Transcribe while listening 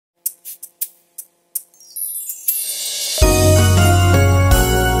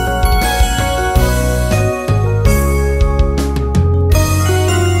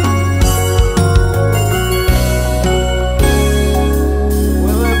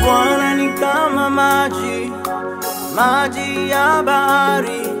maji ya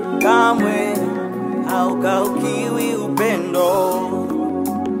bahari, kamwe haukaukiwi upendo,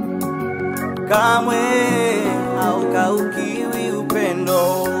 kamwe haukaukiwi upendo.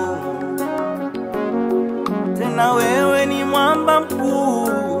 Tena wewe ni mwamba mkuu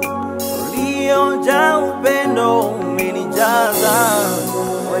uliojaa upendo, umenijaza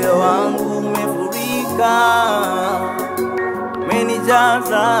moyo wangu umefurika,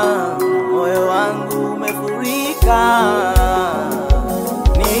 umenijaza moyo wangu umefurika.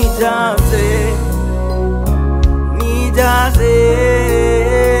 Nijaze, nijaze,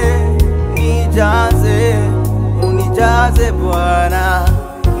 nijaze, unijaze Bwana,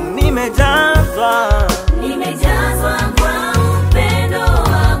 nimejazwa, nimejazwa kwa upendo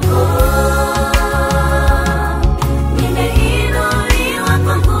wako, nimeinuliwa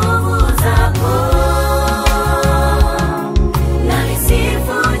kwa nguvu zako,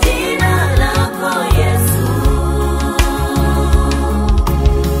 nalisifu jina lako Yesu.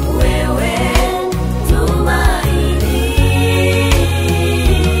 Wewe tumaini,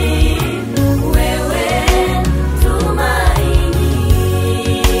 wewe tumaini.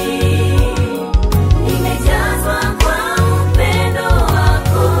 Nimejazwa kwa upendo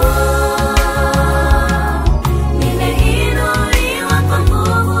wako, nimeinuliwa kwa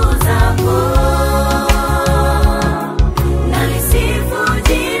nguvu zako, nalisifu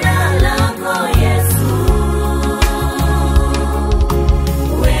jina lako Yesu.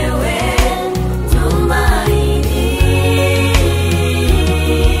 Wewe tumaini,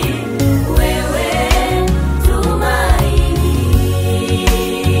 wewe tumaini.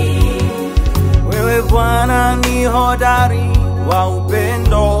 wewe Bwana ni hodari wa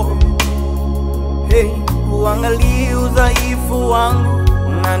upendo. Hey, uangalie udhaifu wangu,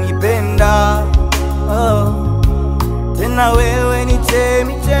 unanipenda. Tena wewe ni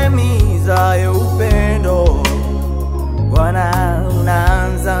chemichemi za upendo. Bwana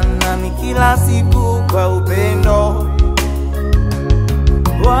unaanza nami kila siku kwa upendo.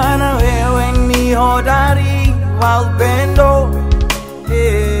 Bwana wewe ni hodari wa upendo.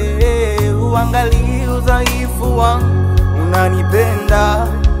 Uangalie udhaifu wangu, unanipenda.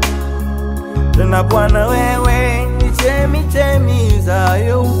 Tena Bwana wewe ni chemichemi za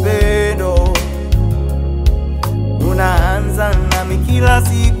upendo. Unaanza nami kila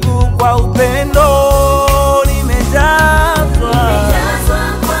siku kwa upendo. Nimejazwa, Nimejazwa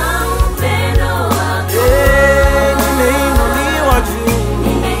kwa upendo wako, nimeinuliwa juu.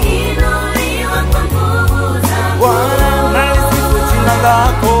 nimeinuliwa kwa nguvu zako, Bwana nalisifu jina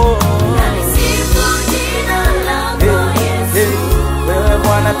lako. nalisifu jina lako Yesu. Wewe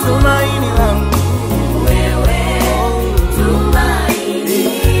Bwana tumaini langu.